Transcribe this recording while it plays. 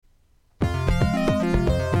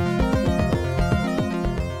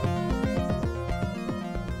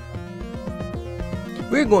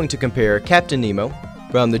We're going to compare Captain Nemo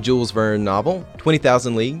from the Jules Verne novel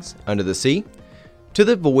 20,000 Leagues Under the Sea to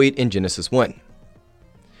the void in Genesis 1.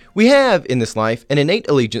 We have, in this life, an innate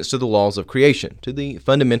allegiance to the laws of creation, to the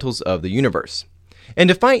fundamentals of the universe. And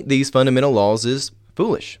to fight these fundamental laws is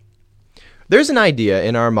foolish. There's an idea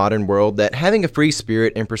in our modern world that having a free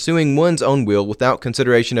spirit and pursuing one's own will without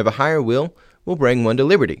consideration of a higher will bring one to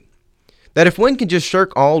liberty. That if one can just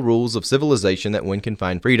shirk all rules of civilization, that one can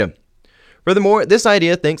find freedom. Furthermore, this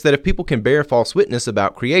idea thinks that if people can bear false witness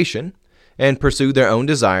about creation and pursue their own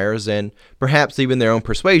desires and perhaps even their own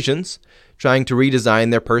persuasions, trying to redesign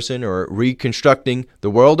their person or reconstructing the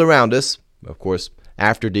world around us, of course,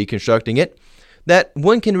 after deconstructing it, that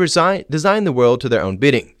one can design the world to their own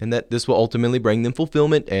bidding, and that this will ultimately bring them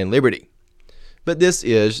fulfillment and liberty. But this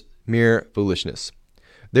is mere foolishness.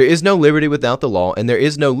 There is no liberty without the law, and there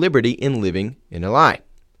is no liberty in living in a lie.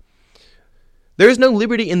 There is no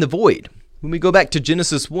liberty in the void. When we go back to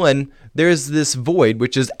Genesis 1, there is this void,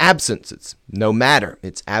 which is absence. It's no matter.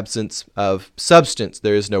 It's absence of substance.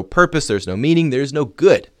 There is no purpose. There's no meaning. There is no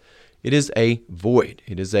good. It is a void.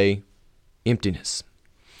 It is a emptiness.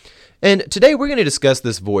 And today we're going to discuss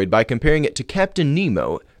this void by comparing it to Captain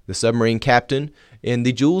Nemo, the submarine captain in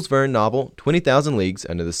the Jules Verne novel 20,000 Leagues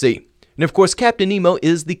Under the Sea. And of course, Captain Nemo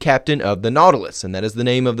is the captain of the Nautilus, and that is the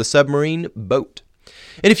name of the submarine boat.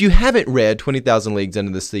 And if you haven't read 20,000 Leagues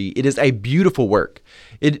Under the Sea, it is a beautiful work.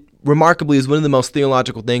 It remarkably is one of the most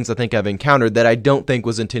theological things I think I've encountered that I don't think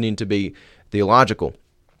was intending to be theological.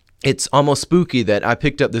 It's almost spooky that I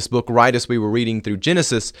picked up this book right as we were reading through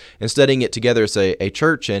Genesis and studying it together as a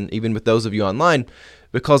church, and even with those of you online,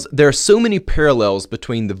 because there are so many parallels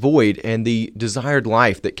between the void and the desired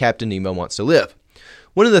life that Captain Nemo wants to live.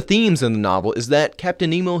 One of the themes in the novel is that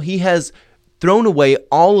Captain Nemo, he has thrown away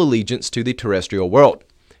all allegiance to the terrestrial world.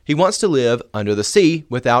 He wants to live under the sea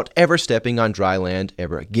without ever stepping on dry land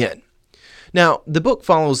ever again. Now, the book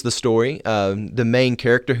follows the story of the main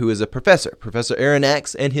character, who is a professor, Professor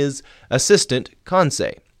Aronnax, and his assistant,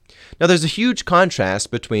 Conseil. Now, there's a huge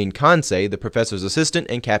contrast between Conseil, the professor's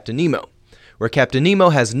assistant, and Captain Nemo, where Captain Nemo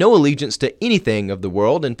has no allegiance to anything of the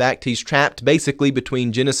world. In fact, he's trapped basically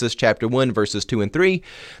between Genesis chapter 1, verses 2 and 3,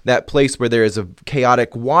 that place where there is a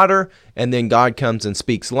chaotic water, and then God comes and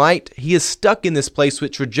speaks light. He is stuck in this place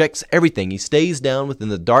which rejects everything. He stays down within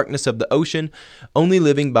the darkness of the ocean, only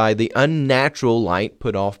living by the unnatural light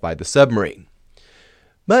put off by the submarine.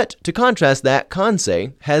 But to contrast that,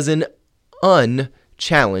 Conseil has an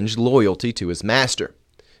unchallenged loyalty to his master.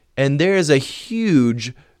 And there is a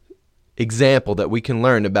huge example that we can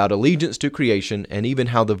learn about allegiance to creation and even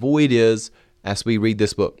how the void is as we read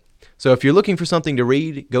this book. So if you're looking for something to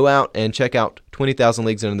read, go out and check out 20,000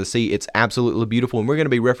 Leagues Under the Sea. It's absolutely beautiful, and we're going to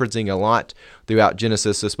be referencing a lot throughout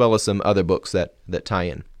Genesis as well as some other books that tie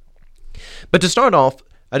in. But to start off,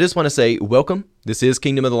 I just want to say welcome. This is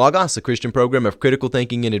Kingdom of the Logos, a Christian program of critical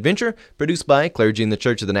thinking and adventure produced by clergy in the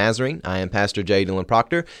Church of the Nazarene. I am Pastor J. Dylan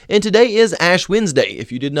Proctor, and today is Ash Wednesday.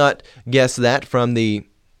 If you did not guess that from the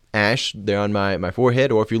ash there on my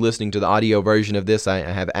forehead, or if you're listening to the audio version of this, I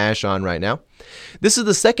have ash on right now. This is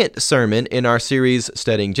the second sermon in our series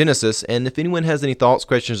studying Genesis, and if anyone has any thoughts,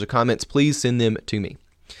 questions, or comments, please send them to me.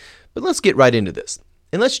 But let's get right into this.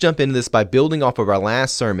 And let's jump into this by building off of our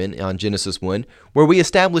last sermon on Genesis 1, where we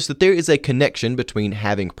established that there is a connection between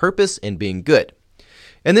having purpose and being good.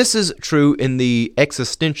 And this is true in the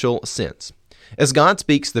existential sense. As God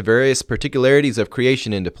speaks the various particularities of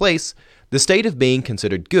creation into place, the state of being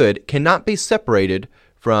considered good cannot be separated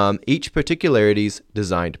from each particularity's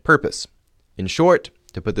designed purpose. In short,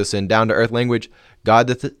 to put this in down-to-earth language, God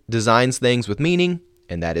designs things with meaning,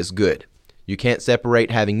 and that is good. You can't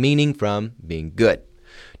separate having meaning from being good.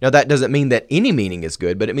 Now, that doesn't mean that any meaning is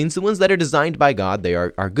good, but it means the ones that are designed by God, they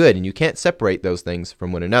are good, and you can't separate those things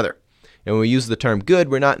from one another. And when we use the term good,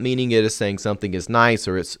 we're not meaning it as saying something is nice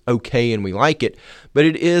or it's okay and we like it, but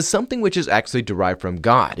it is something which is actually derived from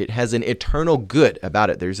God. It has an eternal good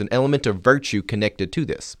about it. There's an element of virtue connected to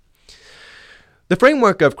this. The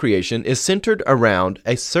framework of creation is centered around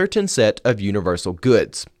a certain set of universal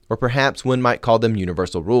goods, or perhaps one might call them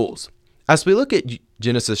universal rules. As we look at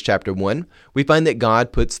Genesis chapter 1, we find that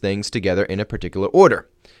God puts things together in a particular order.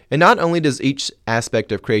 And not only does each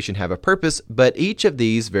aspect of creation have a purpose, but each of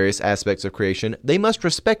these various aspects of creation, they must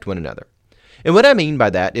respect one another. And what I mean by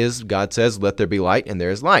that is God says, "Let there be light," and there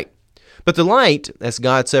is light. But the light, as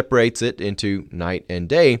God separates it into night and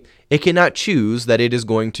day, it cannot choose that it is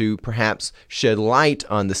going to perhaps shed light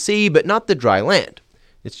on the sea, but not the dry land.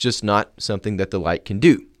 It's just not something that the light can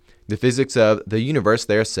do. The physics of the universe,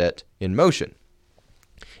 they are set in motion.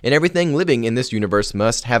 And everything living in this universe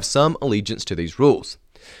must have some allegiance to these rules.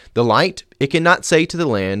 The light, it cannot say to the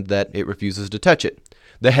land that it refuses to touch it.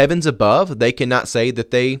 The heavens above, they cannot say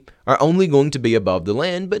that they are only going to be above the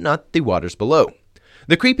land, but not the waters below.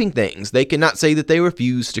 The creeping things, they cannot say that they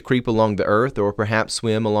refuse to creep along the earth or perhaps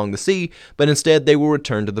swim along the sea, but instead they will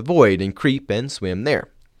return to the void and creep and swim there.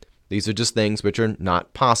 These are just things which are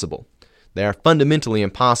not possible. They are fundamentally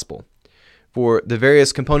impossible. For the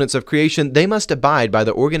various components of creation, they must abide by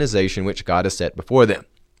the organization which God has set before them.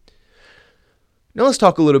 Now let's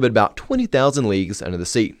talk a little bit about 20,000 Leagues Under the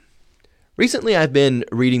Sea. Recently I've been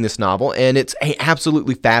reading this novel, and it's an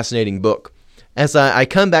absolutely fascinating book. As I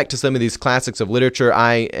come back to some of these classics of literature,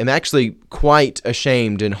 I am actually quite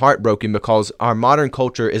ashamed and heartbroken because our modern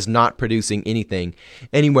culture is not producing anything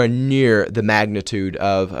anywhere near the magnitude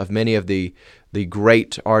of many of the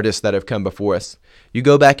great artists that have come before us. You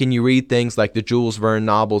go back and you read things like the Jules Verne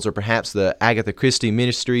novels or perhaps the Agatha Christie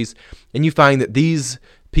mysteries, and you find that these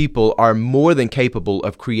people are more than capable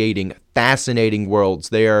of creating fascinating worlds.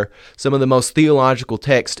 They are some of the most theological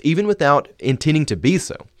texts, even without intending to be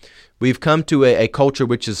so. We've come to a culture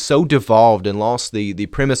which is so devolved and lost the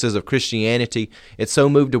premises of Christianity. It's so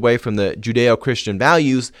moved away from the Judeo-Christian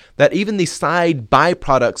values that even the side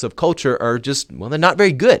byproducts of culture are just, well, they're not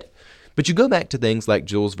very good. But you go back to things like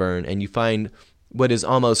Jules Verne and you find what is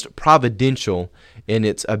almost providential in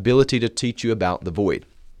its ability to teach you about the void.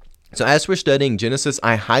 So as we're studying Genesis,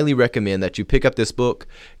 I highly recommend that you pick up this book,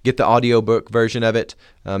 get the audiobook version of it.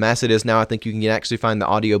 As it is now, I think you can actually find the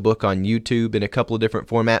audiobook on YouTube in a couple of different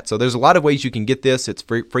formats. So there's a lot of ways you can get this. It's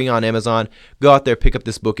free on Amazon. Go out there, pick up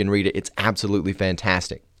this book and read it. It's absolutely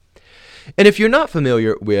fantastic. And if you're not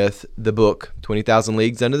familiar with the book 20,000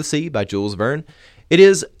 Leagues Under the Sea by Jules Verne, it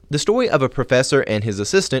is the story of a professor and his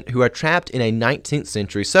assistant who are trapped in a 19th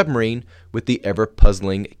century submarine with the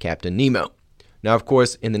ever-puzzling Captain Nemo. Now, of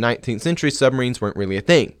course, in the 19th century, submarines weren't really a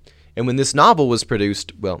thing. And when this novel was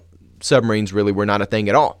produced, well, submarines really were not a thing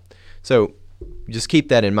at all. So just keep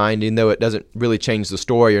that in mind. Even though it doesn't really change the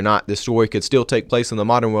story or not, the story could still take place in the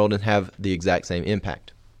modern world and have the exact same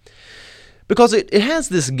impact. Because it has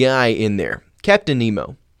this guy in there, Captain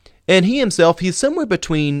Nemo. And he himself, he's somewhere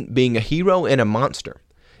between being a hero and a monster.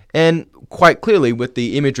 And quite clearly, with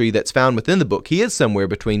the imagery that's found within the book, he is somewhere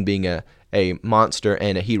between being a monster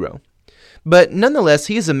and a hero. But nonetheless,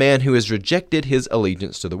 he is a man who has rejected his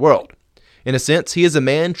allegiance to the world. In a sense, he is a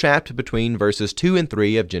man trapped between verses 2 and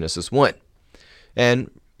 3 of Genesis 1. And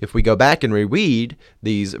if we go back and reread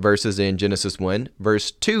these verses in Genesis 1, verse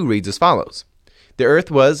 2 reads as follows. The earth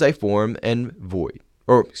was a form and void.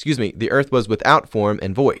 The earth was without form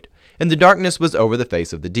and void, and the darkness was over the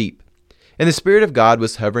face of the deep. And the Spirit of God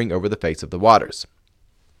was hovering over the face of the waters.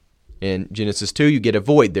 In Genesis 2, you get a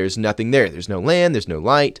void. There's nothing there. There's no land. There's no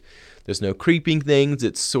light. There's no creeping things.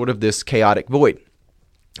 It's sort of this chaotic void.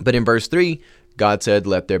 But in verse 3, God said,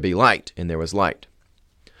 "Let there be light," and there was light.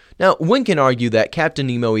 Now, one can argue that Captain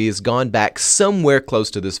Nemo has gone back somewhere close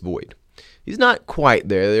to this void. He's not quite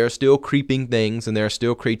there. There are still creeping things, and there are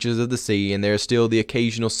still creatures of the sea, and there is still the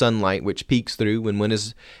occasional sunlight which peeks through when one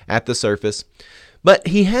is at the surface. But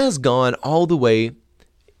he has gone all the way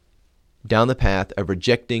down the path of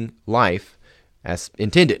rejecting life as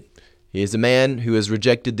intended. He is a man who has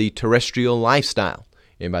rejected the terrestrial lifestyle.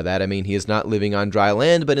 And by that I mean he is not living on dry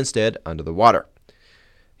land, but instead under the water.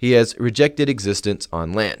 He has rejected existence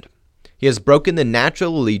on land. He has broken the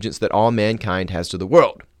natural allegiance that all mankind has to the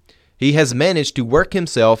world. He has managed to work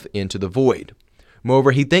himself into the void.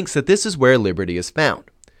 Moreover, he thinks that this is where liberty is found.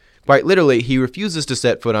 Quite literally, he refuses to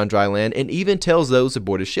set foot on dry land and even tells those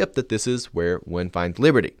aboard a ship that this is where one finds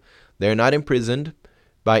liberty. They are not imprisoned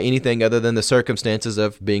by anything other than the circumstances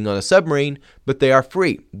of being on a submarine, but they are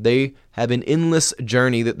free. They have an endless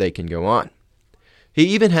journey that they can go on. He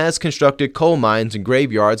even has constructed coal mines and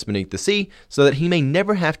graveyards beneath the sea so that he may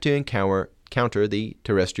never have to encounter the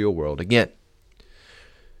terrestrial world again.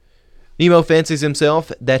 Nemo fancies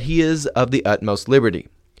himself that he is of the utmost liberty,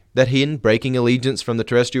 that in breaking allegiance from the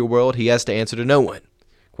terrestrial world, he has to answer to no one.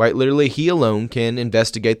 Quite literally, he alone can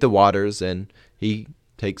investigate the waters, and he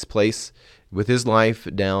takes place with his life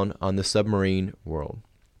down on the submarine world.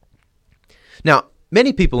 Now,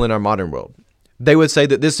 many people in our modern world, they would say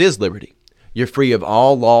that this is liberty. You're free of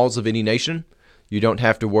all laws of any nation. You don't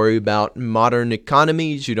have to worry about modern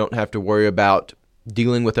economies. You don't have to worry about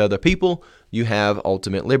dealing with other people. You have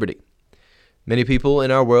ultimate liberty. Many people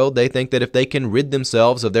in our world, they think that if they can rid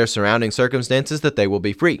themselves of their surrounding circumstances, that they will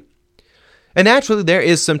be free. And naturally, there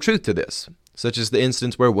is some truth to this, such as the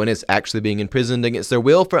instance where one is actually being imprisoned against their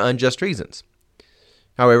will for unjust reasons.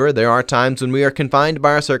 However, there are times when we are confined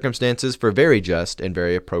by our circumstances for very just and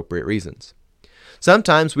very appropriate reasons.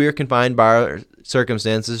 Sometimes we are confined by our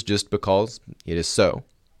circumstances just because it is so.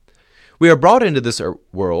 We are brought into this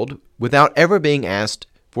world without ever being asked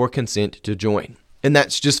for consent to join. And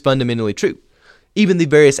that's just fundamentally true. Even the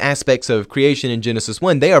various aspects of creation in Genesis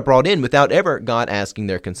 1, they are brought in without ever God asking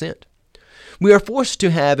their consent. We are forced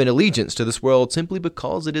to have an allegiance to this world simply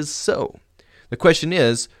because it is so. The question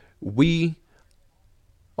is, we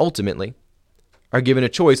ultimately are given a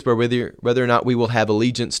choice for whether or not we will have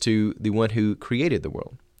allegiance to the one who created the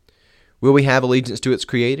world. Will we have allegiance to its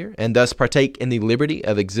creator and thus partake in the liberty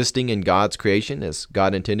of existing in God's creation as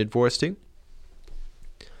God intended for us to?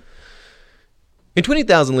 In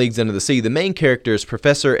 20,000 Leagues Under the Sea, the main character is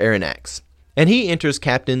Professor Aronnax, and he enters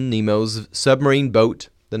Captain Nemo's submarine boat,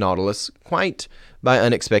 the Nautilus, quite by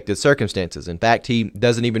unexpected circumstances. In fact, he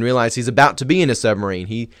doesn't even realize he's about to be in a submarine.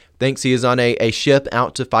 He thinks he is on a ship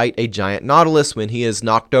out to fight a giant Nautilus when he is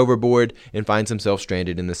knocked overboard and finds himself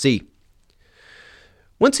stranded in the sea.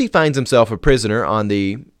 Once he finds himself a prisoner on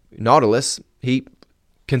the Nautilus, he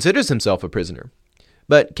considers himself a prisoner.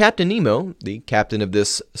 But Captain Nemo, the captain of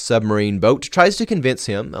this submarine boat, tries to convince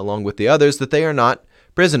him, along with the others, that they are not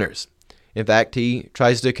prisoners. In fact, he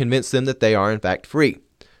tries to convince them that they are, in fact, free,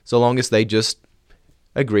 so long as they just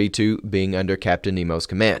agree to being under Captain Nemo's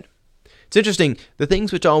command. It's interesting, the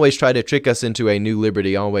things which always try to trick us into a new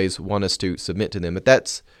liberty always want us to submit to them, but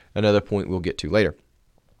that's another point we'll get to later.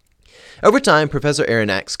 Over time, Professor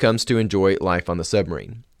Aronnax comes to enjoy life on the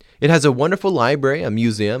submarine. It has a wonderful library, a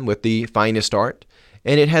museum with the finest art,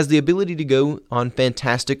 and it has the ability to go on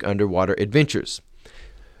fantastic underwater adventures.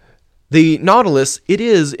 The Nautilus, it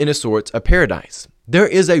is, in a sort, a paradise. There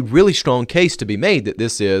is a really strong case to be made that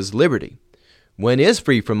this is liberty. One is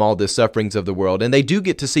free from all the sufferings of the world, and they do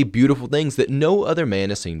get to see beautiful things that no other man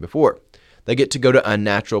has seen before. They get to go to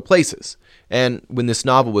unnatural places. And when this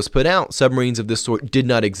novel was put out, submarines of this sort did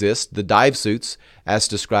not exist. The dive suits, as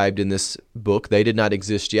described in this book, they did not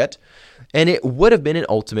exist yet. And it would have been an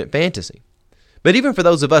ultimate fantasy. But even for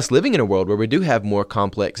those of us living in a world where we do have more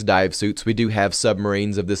complex dive suits, we do have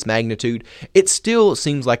submarines of this magnitude, it still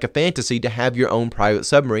seems like a fantasy to have your own private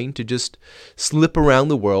submarine to just slip around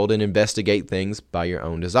the world and investigate things by your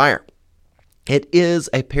own desire. It is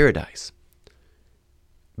a paradise.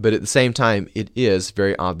 But at the same time, it is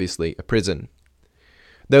very obviously a prison.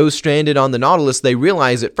 Those stranded on the Nautilus, they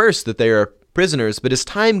realize at first that they are prisoners, but as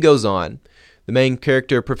time goes on, the main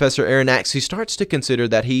character, Professor Aronnax, he starts to consider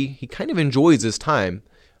that he kind of enjoys his time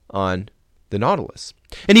on the Nautilus.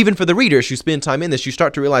 And even for the reader, as you spend time in this, you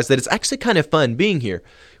start to realize that it's actually kind of fun being here.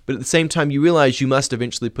 But at the same time, you realize you must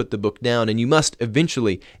eventually put the book down and you must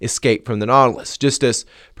eventually escape from the Nautilus. Just as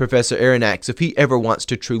Professor Aronnax, if he ever wants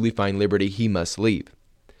to truly find liberty, he must leave.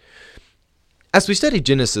 As we study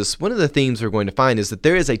Genesis, one of the themes we're going to find is that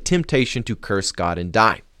there is a temptation to curse God and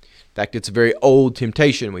die. In fact, it's a very old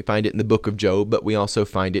temptation. We find it in the book of Job, but we also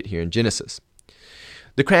find it here in Genesis.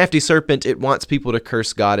 The crafty serpent, it wants people to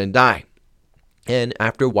curse God and die. And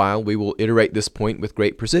after a while, we will iterate this point with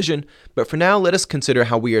great precision. But for now, let us consider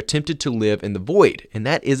how we are tempted to live in the void. And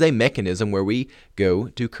that is a mechanism where we go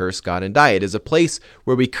to curse God and die. It is a place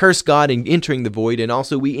where we curse God in entering the void, and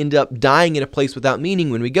also we end up dying in a place without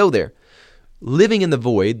meaning when we go there. Living in the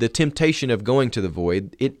void, the temptation of going to the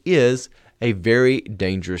void, it is a very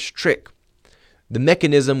dangerous trick. The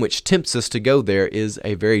mechanism which tempts us to go there is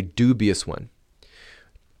a very dubious one.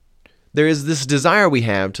 There is this desire we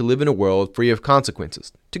have to live in a world free of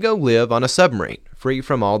consequences, to go live on a submarine, free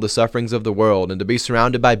from all the sufferings of the world, and to be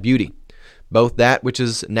surrounded by beauty, both that which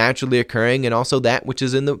is naturally occurring and also that which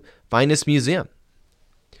is in the finest museum.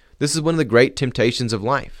 This is one of the great temptations of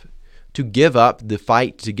life. To give up the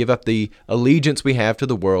fight, to give up the allegiance we have to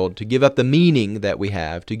the world, to give up the meaning that we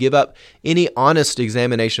have, to give up any honest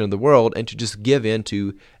examination of the world, and to just give in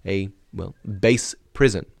to a, base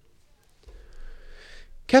prison.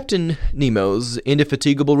 Captain Nemo's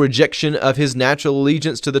indefatigable rejection of his natural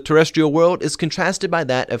allegiance to the terrestrial world is contrasted by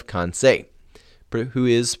that of Conseil, who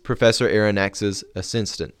is Professor Aronnax's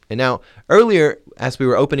assistant. And now, earlier, as we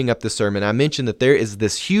were opening up this sermon, I mentioned that there is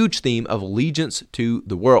this huge theme of allegiance to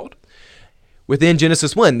the world. Within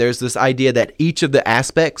Genesis 1, there's this idea that each of the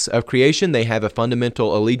aspects of creation, they have a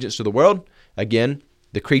fundamental allegiance to the world. Again,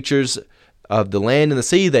 the creatures of the land and the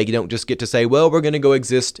sea, they don't just get to say, well, we're going to go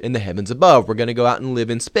exist in the heavens above. We're going to go out and live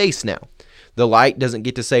in space now. The light doesn't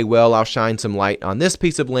get to say, well, I'll shine some light on this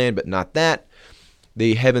piece of land, but not that.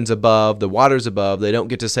 The heavens above, the waters above, they don't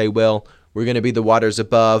get to say, well, we're going to be the waters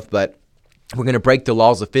above, but we're going to break the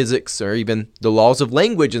laws of physics or even the laws of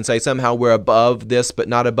language and say somehow we're above this, but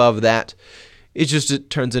not above that. It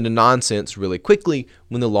turns into nonsense really quickly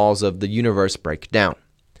when the laws of the universe break down.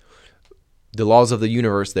 The laws of the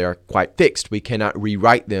universe, they are quite fixed. We cannot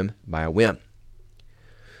rewrite them by a whim.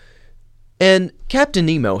 And Captain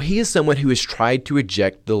Nemo, he is someone who has tried to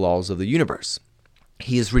reject the laws of the universe.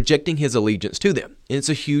 He is rejecting his allegiance to them. And it's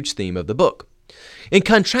a huge theme of the book. And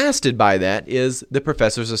contrasted by that is the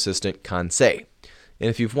professor's assistant, Conseil. And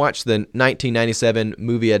if you've watched the 1997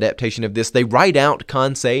 movie adaptation of this, they write out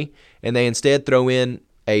Conseil, and they instead throw in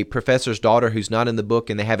a professor's daughter who's not in the book,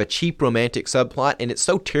 and they have a cheap romantic subplot, and it's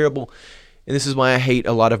so terrible. And this is why I hate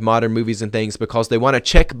a lot of modern movies and things, because they want to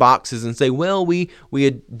check boxes and say, well, we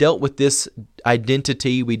had dealt with this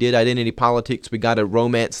identity, we did identity politics, we got a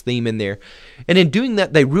romance theme in there. And in doing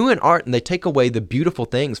that, they ruin art and they take away the beautiful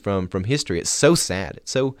things from history. It's so sad.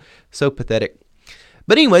 It's so pathetic.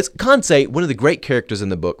 But anyways, Conseil, one of the great characters in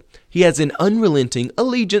the book, he has an unrelenting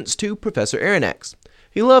allegiance to Professor Aronnax.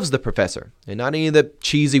 He loves the professor, and not any of the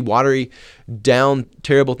cheesy, watery down,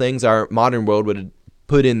 terrible things our modern world would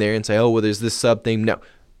put in there and say, oh, well, there's this sub-theme. No.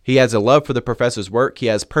 He has a love for the professor's work. He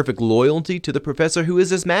has perfect loyalty to the professor who is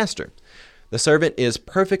his master. The servant is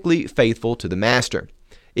perfectly faithful to the master,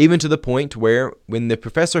 even to the point where when the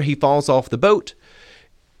professor, he falls off the boat,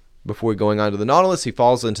 before going onto the Nautilus, he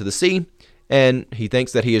falls into the sea, and he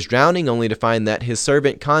thinks that he is drowning, only to find that his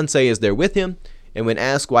servant Conseil is there with him. And when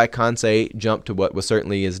asked why Conseil jumped to what was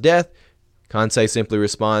certainly his death, Conseil simply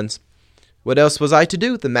responds, what else was I to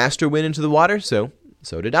do? The master went into the water, so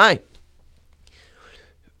did I.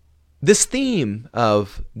 This theme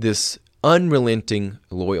of this unrelenting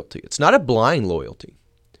loyalty, it's not a blind loyalty.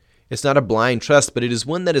 It's not a blind trust, but it is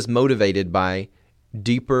one that is motivated by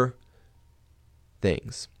deeper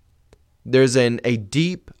things. There's a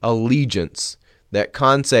deep allegiance that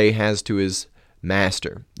Conseil has to his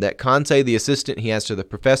master. That Conseil, the assistant, he has to the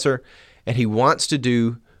professor, and he wants to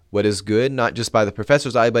do what is good, not just by the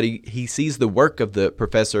professor's eye, but he sees the work of the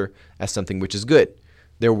professor as something which is good.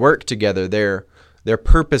 Their work together, their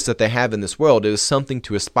purpose that they have in this world is something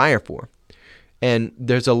to aspire for. And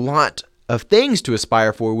there's a lot of things to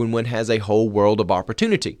aspire for when one has a whole world of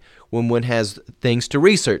opportunity, when one has things to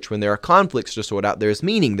research, when there are conflicts to sort out, there is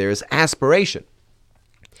meaning, there is aspiration.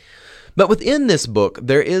 But within this book,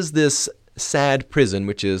 there is this sad prison,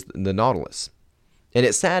 which is the Nautilus. And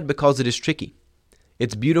it's sad because it is tricky.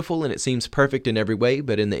 It's beautiful and it seems perfect in every way,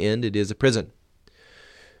 but in the end, it is a prison.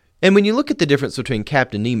 And when you look at the difference between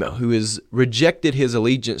Captain Nemo, who has rejected his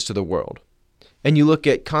allegiance to the world, and you look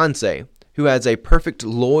at Conseil, who has a perfect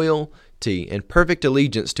loyalty and perfect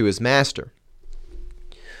allegiance to his master,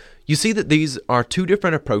 you see that these are two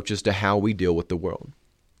different approaches to how we deal with the world.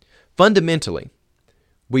 Fundamentally,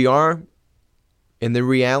 we are in the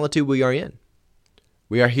reality we are in.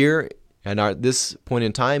 We are here at this point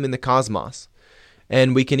in time in the cosmos,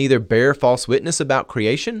 and we can either bear false witness about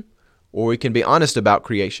creation, or we can be honest about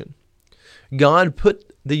creation. God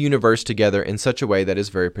put the universe together in such a way that is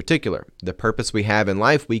very particular. The purpose we have in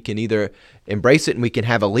life, we can either embrace it and we can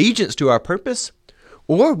have allegiance to our purpose,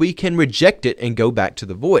 or we can reject it and go back to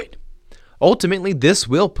the void. Ultimately, this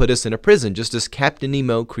will put us in a prison, just as Captain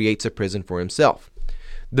Nemo creates a prison for himself.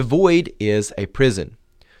 The void is a prison.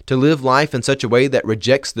 To live life in such a way that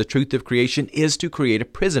rejects the truth of creation is to create a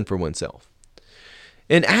prison for oneself.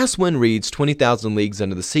 And as one reads 20,000 Leagues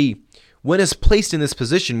Under the Sea, one is placed in this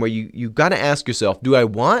position where you've got to ask yourself, do I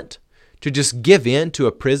want to just give in to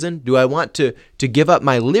a prison? Do I want to give up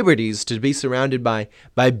my liberties to be surrounded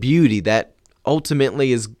by beauty that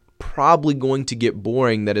ultimately is probably going to get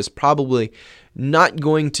boring, that is probably not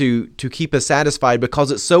going to keep us satisfied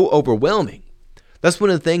because it's so overwhelming? That's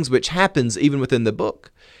one of the things which happens even within the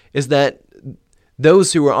book, is that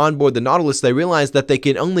those who are on board the Nautilus, they realize that they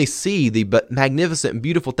can only see the magnificent and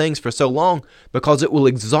beautiful things for so long because it will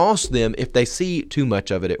exhaust them if they see too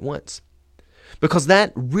much of it at once. Because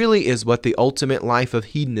that really is what the ultimate life of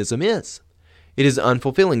hedonism is. It is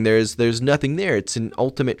unfulfilling. There's nothing there. It's an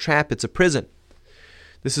ultimate trap. It's a prison.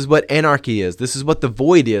 This is what anarchy is. This is what the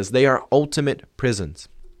void is. They are ultimate prisons.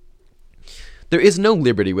 There is no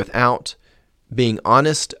liberty without being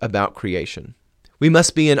honest about creation. We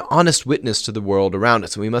must be an honest witness to the world around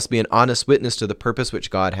us, and we must be an honest witness to the purpose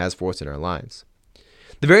which God has for us in our lives.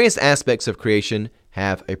 The various aspects of creation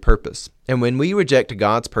have a purpose, and when we reject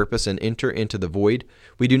God's purpose and enter into the void,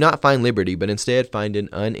 we do not find liberty, but instead find an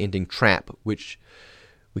unending trap which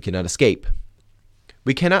we cannot escape.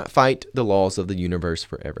 We cannot fight the laws of the universe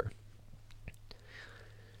forever.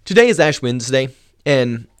 Today is Ash Wednesday,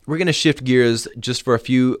 and we're going to shift gears just for a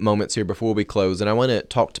few moments here before we close, and I want to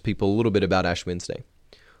talk to people a little bit about Ash Wednesday.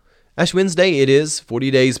 Ash Wednesday, it is 40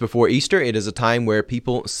 days before Easter. It is a time where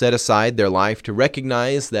people set aside their life to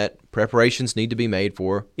recognize that preparations need to be made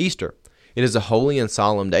for Easter. It is a holy and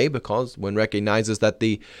solemn day because one recognizes that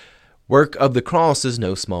the work of the cross is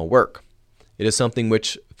no small work. It is something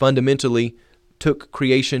which fundamentally took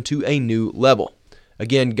creation to a new level.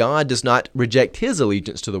 Again, God does not reject his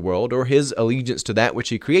allegiance to the world or his allegiance to that which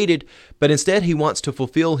he created, but instead he wants to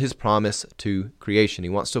fulfill his promise to creation. He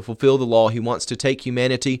wants to fulfill the law. He wants to take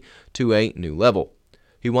humanity to a new level.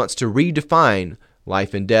 He wants to redefine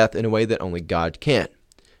life and death in a way that only God can.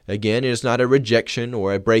 Again, it is not a rejection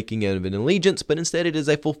or a breaking of an allegiance, but instead it is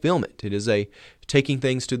a fulfillment. It is a taking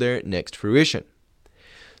things to their next fruition.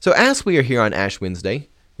 So as we are here on Ash Wednesday,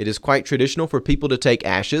 it is quite traditional for people to take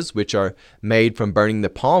ashes, which are made from burning the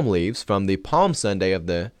palm leaves from the Palm Sunday of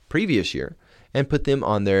the previous year, and put them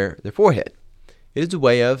on their forehead. It is a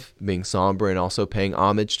way of being somber and also paying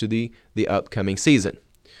homage to the upcoming season.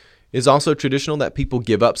 It is also traditional that people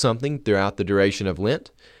give up something throughout the duration of Lent,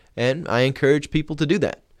 and I encourage people to do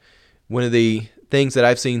that. One of the things that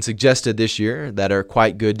I've seen suggested this year that are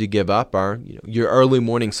quite good to give up are your early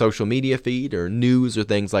morning social media feed or news or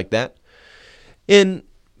things like that.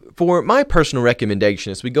 For my personal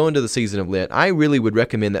recommendation, as we go into the season of Lent, I really would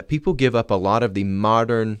recommend that people give up a lot of the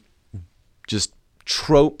modern just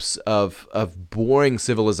tropes of boring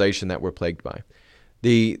civilization that we're plagued by.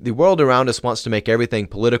 The world around us wants to make everything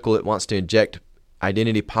political. It wants to inject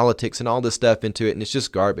identity politics and all this stuff into it, and it's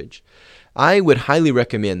just garbage. I would highly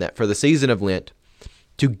recommend that for the season of Lent,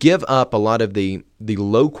 to give up a lot of the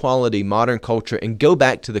low-quality modern culture and go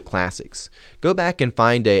back to the classics. Go back and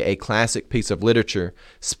find a classic piece of literature.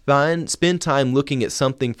 Spend time looking at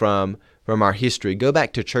something from our history. Go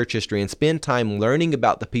back to church history and spend time learning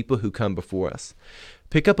about the people who come before us.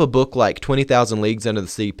 Pick up a book like 20,000 Leagues Under the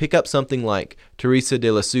Sea. Pick up something like Teresa de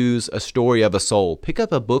Lisieux's A Story of a Soul. Pick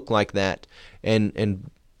up a book like that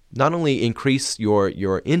and not only increase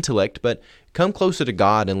your intellect, but come closer to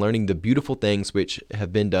God and learning the beautiful things which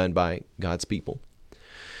have been done by God's people.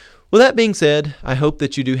 Well, that being said, I hope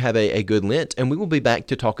that you do have a good Lent, and we will be back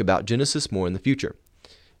to talk about Genesis more in the future.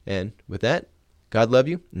 And with that, God love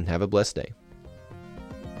you, and have a blessed day.